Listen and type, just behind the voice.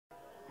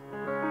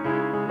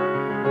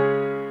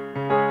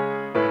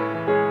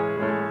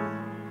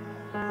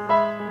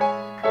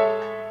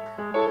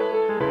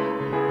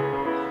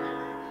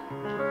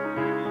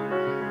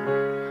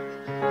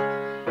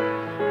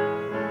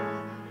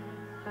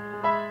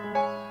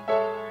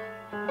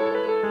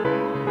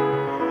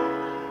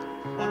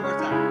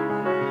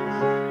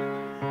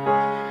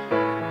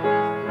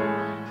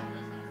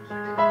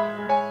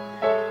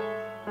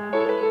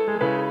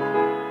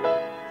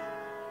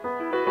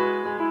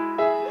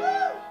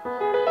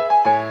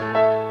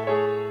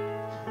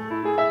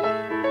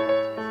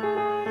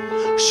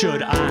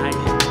Should I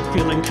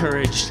feel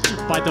encouraged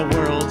by the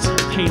world's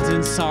pains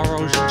and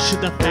sorrows?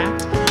 Should the fact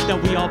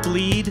that we all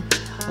bleed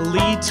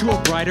lead to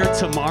a brighter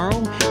tomorrow?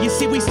 You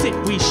see, we sit,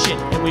 we shit,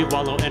 and we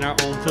wallow in our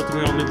own filth.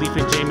 We only leaf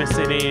in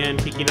Jameson and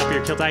picking up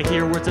your kilt. I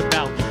hear words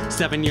about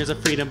 7 years of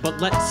freedom,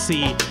 but let's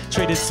see.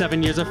 Traded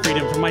 7 years of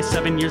freedom for my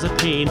 7 years of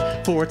pain.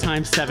 4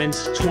 times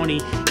 7's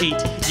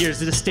 28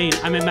 years of disdain.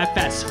 I'm in my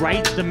fest,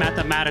 right? The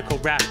mathematical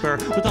rapper,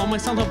 with all my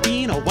songs of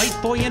being a white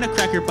boy and a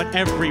cracker, but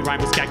every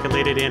rhyme is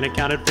calculated and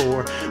accounted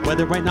for.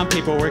 Whether writing on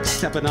paperwork,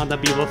 stepping on the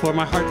beat before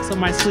my heart's on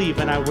my sleeve,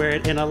 and I wear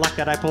it in a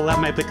locket. I pull out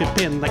my pick and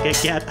pin like a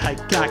cat, I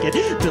cock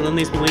it. Filling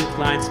these blank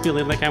lines,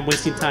 feeling like I'm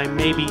wasting time.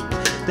 Maybe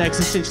the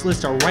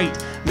existentialists are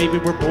right. Maybe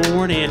we're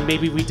born and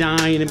maybe we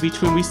die, and in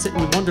between we sit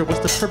and wonder, what's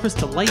the purpose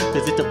to life?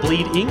 Is it to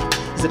bleed ink?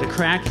 Is it to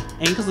crack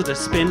ankles? Is it to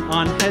spin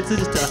on heads?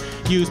 Is it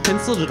to use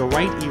pencil? Is it to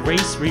write,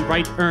 erase,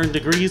 rewrite, earn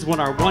degrees? When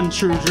our one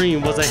true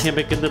dream was a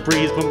hammock in the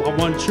breeze. When my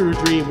one true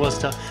dream was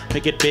to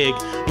make it big.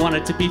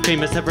 Wanted to be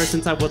famous ever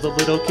since I was a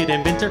little kid.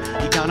 Inventor,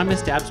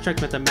 economist,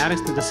 abstract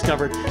mathematics, and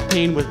discovered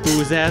pain with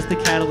booze as the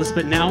catalyst.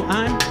 But now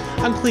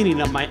I'm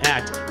cleaning up my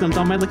act. Dumped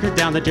all my liquor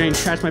down the drain,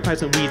 trashed my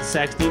pipes and weed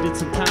sacks. Needed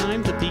some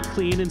time to be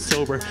clean and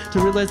sober, to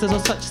realize there's no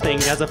such thing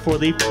as a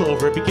four-leaf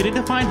clover. Beginning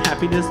to find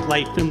happiness,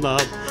 life, and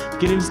love.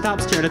 Beginning to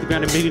stop staring at the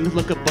ground and beginning to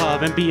look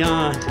above and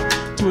beyond.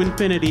 To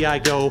infinity I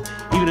go,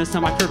 even if it's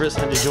not my purpose,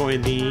 time to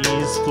join these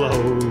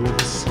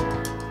flows.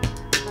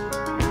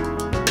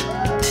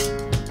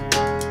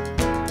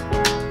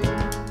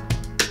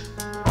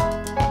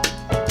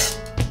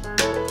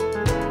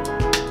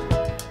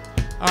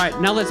 All right,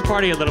 now let's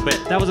party a little bit.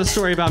 That was a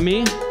story about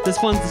me.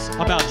 This one's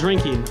about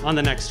drinking on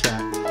the next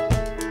track.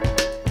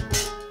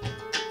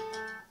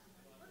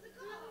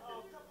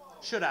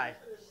 Should I?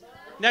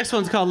 Next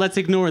one's called Let's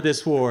Ignore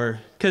This War,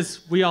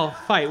 because we all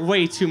fight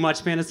way too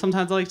much, man, and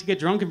sometimes I like to get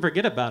drunk and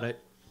forget about it.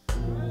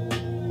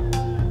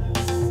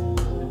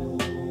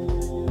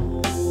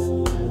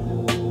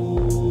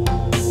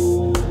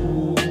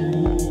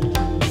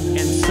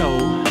 And so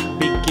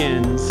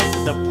begins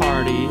the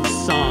party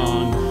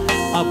song,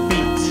 a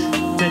beat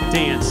to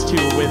dance to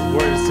with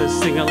words to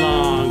sing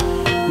along.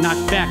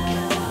 Knock back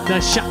the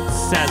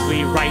shots as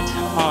we right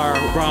our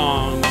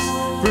wrongs.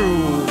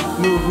 Vroom,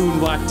 move,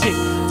 moonwalk, tick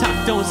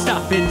tock, don't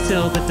stop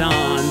until the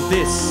dawn.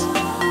 This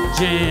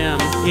jam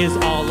is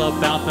all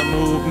about the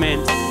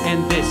movement,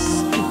 and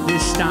this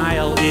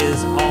style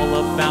is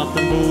all about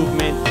the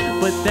movement.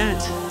 But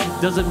that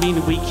doesn't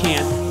mean we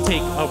can't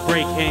take a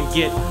break and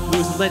get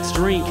loose. Let's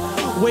drink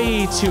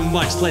way too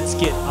much, let's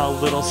get a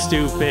little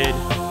stupid.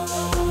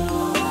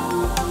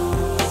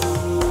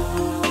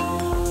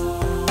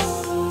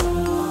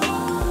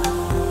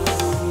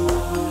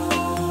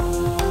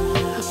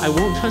 I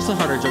won't touch the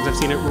harder drugs, I've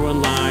seen it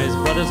ruin lives.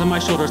 Brothers on my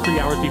shoulders 3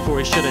 hours before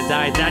he should have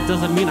died. That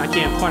doesn't mean I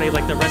can't party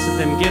like the rest of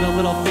them. Get a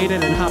little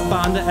faded and hop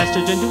on the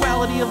estrogen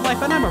duality of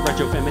life, and I'm a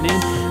retro feminine.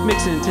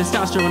 Mixing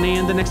testosterone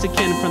and the next of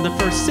kin from the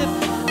first sip.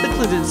 The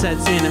Clinton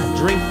sets in,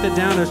 drink the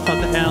downers, pop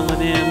the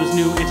L&M's,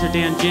 new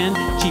Interdan gin,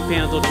 cheap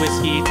handled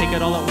whiskey. Take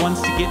it all at once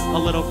to get a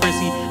little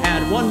frizzy.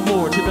 Add one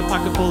more to the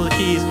pocket full of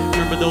keys.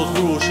 Remember those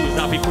rules, shoes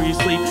out before you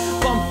sleep.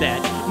 Bump that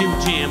new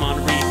jam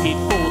on repeat.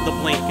 Fold the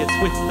blankets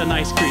with the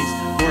nice crease.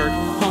 Work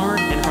hard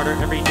and harder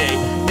every day.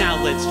 Now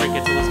let's drink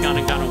it till it's gone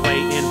and gone away,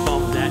 and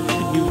bump that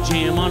new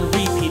jam on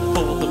repeat.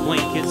 Fold the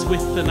blankets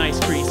with the nice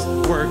crease.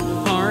 Work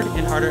hard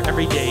and harder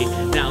every day.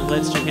 Now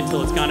let's drink it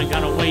till it's gone and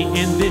gone away,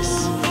 and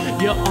this,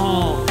 you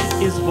all,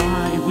 is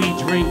why we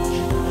drink.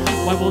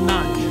 Why we'll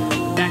knock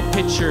back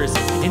pictures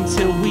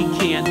until we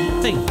can't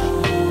think.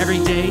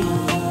 Every day,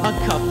 a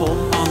couple,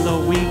 on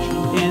the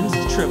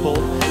weekends, triple.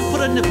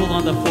 Put a nipple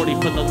on the 40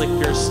 for the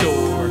liquor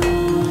store.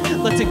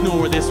 Let's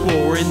ignore this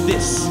war, and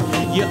this,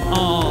 you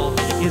all,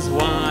 is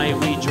why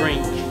we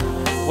drink.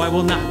 Why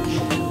we'll knock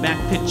back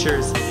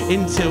pictures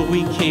until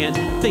we can't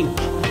think.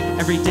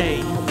 Every day,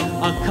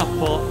 a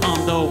couple,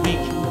 on the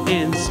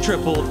weekends,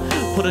 tripled.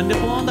 Put a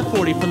nipple on the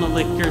 40 from the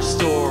liquor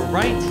store,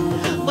 right?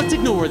 Let's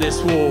ignore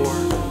this war.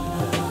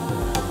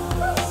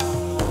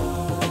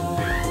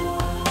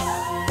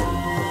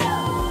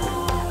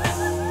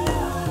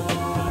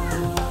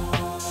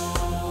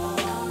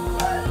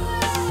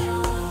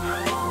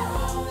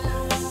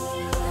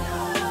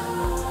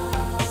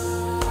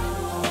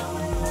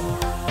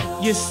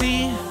 You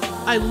see,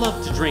 I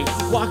love to drink.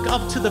 Walk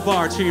up to the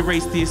bar to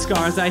erase these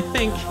scars. I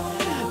think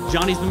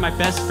Johnny's been my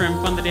best friend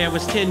from the day I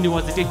was 10, knew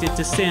I was addicted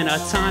to sin. A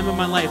time in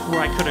my life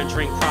where I couldn't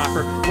drink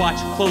proper. Watch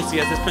closely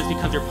as this prince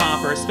becomes your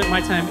pauper. Spent my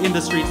time in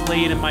the streets,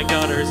 laid in my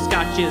gutters.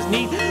 Scotch is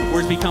neat,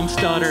 words become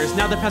stutters.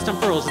 Now the past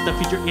unfurls, the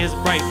future is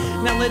bright.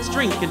 Now let's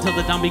drink until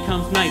the dawn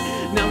becomes night.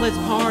 Now let's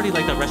party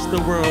like the rest of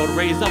the world.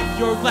 Raise up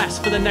your glass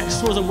for the next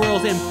swirls and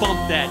whirls, and bump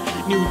that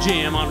new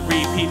jam on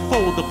repeat.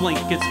 Fold the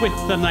blankets with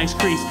the nice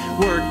crease.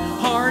 Work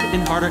hard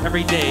and harder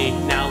every day.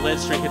 Now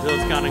let's drink until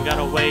it's gone and gone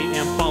away,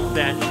 and bump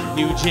that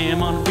new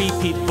jam on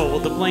repeat.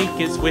 Fold the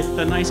blankets with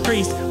the nice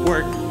crease.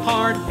 Work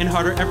hard and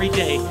harder every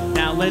day.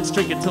 Now let's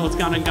drink until it's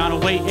gone and gone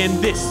away, and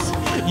this,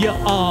 you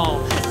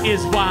all,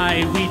 is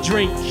why we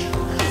drink.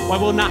 Why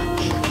we'll knock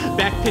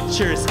back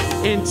pictures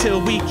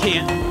until we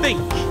can't think.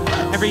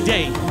 Every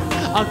day,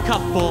 a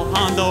couple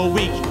on the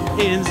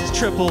weekends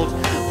tripled.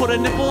 Put a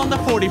nipple on the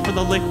 40 for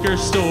the liquor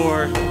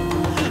store.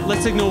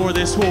 Let's ignore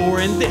this war,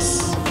 and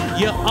this,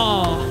 yeah,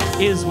 all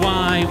is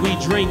why we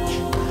drink.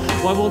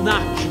 Why we'll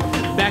knock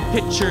back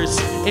pictures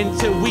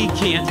until we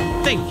can't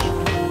think.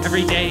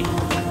 Every day,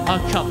 a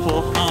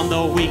couple on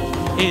the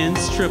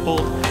weekends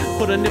tripled.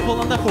 Put a nipple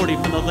on the 40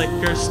 from the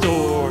liquor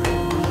store.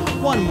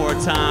 One more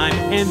time,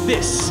 and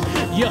this,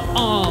 yeah,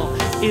 all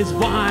is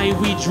why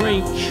we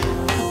drink.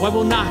 Why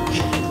we'll knock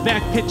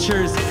back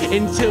pictures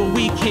until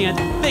we can't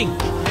think.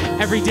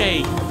 Every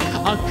day,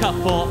 a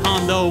couple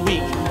on the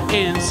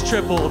weekends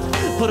tripled.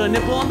 Put a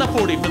nipple on the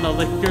 40 from the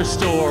liquor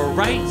store,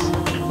 right?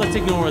 Let's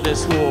ignore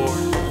this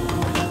war.